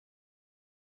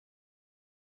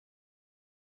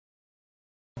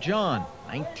John,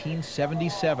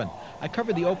 1977. I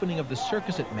covered the opening of the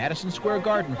circus at Madison Square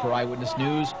Garden for Eyewitness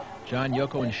News. John,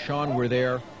 Yoko, and Sean were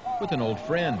there with an old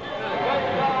friend. That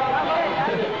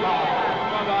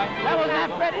was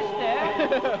not Fred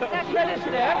Astaire. That's Fred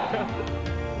Astaire.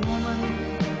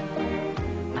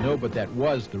 No, but that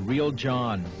was the real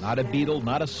John. Not a Beatle,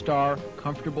 not a star,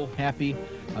 comfortable, happy,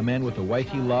 a man with a wife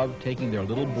he loved, taking their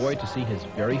little boy to see his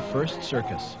very first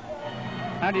circus.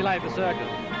 How do you like the circus?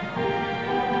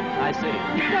 I see.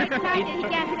 He's so excited he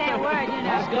can't say a word, you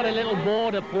know. He's got a little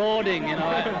board applauding, you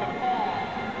know.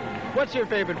 What's your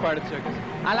favorite part of circus?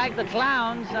 I like the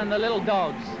clowns and the little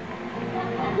dogs.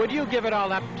 Would you give it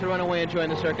all up to run away and join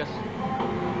the circus?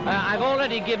 I've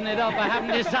already given it up. I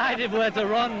haven't decided where to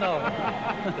run, though.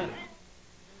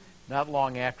 Not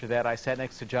long after that, I sat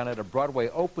next to John at a Broadway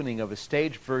opening of a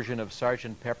stage version of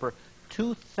Sgt. Pepper.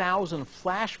 2,000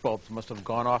 flashbulbs must have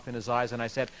gone off in his eyes, and I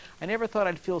said, I never thought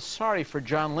I'd feel sorry for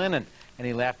John Lennon. And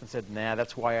he laughed and said, nah,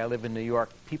 that's why I live in New York.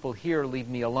 People here leave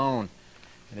me alone.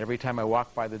 And every time I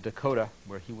walk by the Dakota,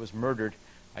 where he was murdered,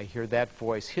 I hear that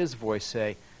voice, his voice,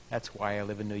 say, that's why I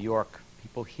live in New York.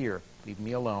 People here leave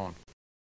me alone.